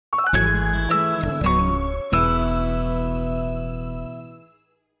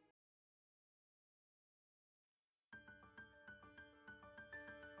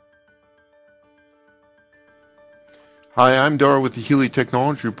Hi, I'm Dar with the Healy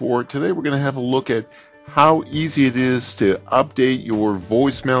Technology Report. Today we're going to have a look at how easy it is to update your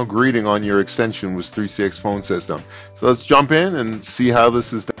voicemail greeting on your extension with 3CX phone system. So let's jump in and see how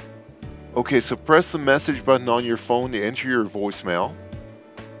this is done. Okay, so press the message button on your phone to enter your voicemail.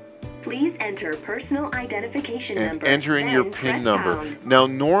 Please enter personal identification And number. enter in your then PIN press number. pound. Now,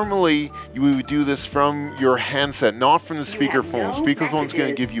 normally you would do this from your handset, not from the You have speakerphone. no Speakerphone's going to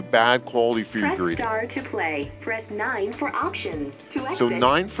messages. give you bad quality for your Press greeting. star to play. Press 9 for options. To exit. So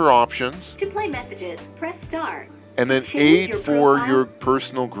 9 for options, To play messages, press star. and then To change 8 your for profile. your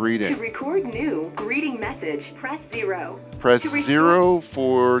personal To greeting. record new greeting message, press 0. Press To record- 0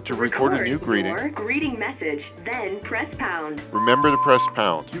 to record a new greeting. Your greeting message, then press pound. Remember to press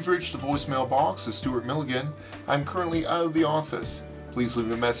pound. You've reached the voicemail box of Stuart Milligan. I'm currently out of the office. Please leave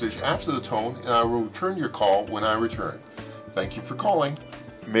a message after the tone and I will return your call when I return. Thank you for calling.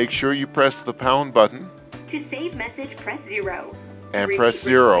 Make sure you press the pound button To save message, press 0. and press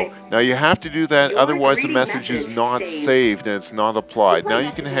 0. Now you have to do that, Your otherwise the greeting message is message not saved. saved and it's not applied. To Now play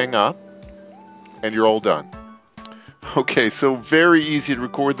you can messages. hang up and you're all done. Okay, so very easy to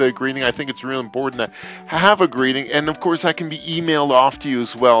record the greeting. I think it's really important to have a greeting, and of course that can be emailed off to you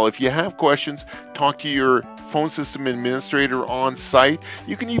as well. If you have questions, talk to your phone system administrator on site.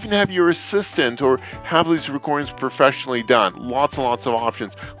 You can even have your assistant or have these recordings professionally done. Lots and lots of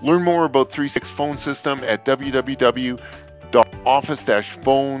options. Learn more about 3CX phone system at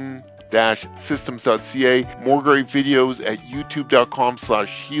www.office-phone-systems.ca. More great videos at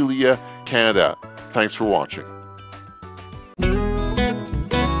youtube.com/Helia Canada. Thanks for watching.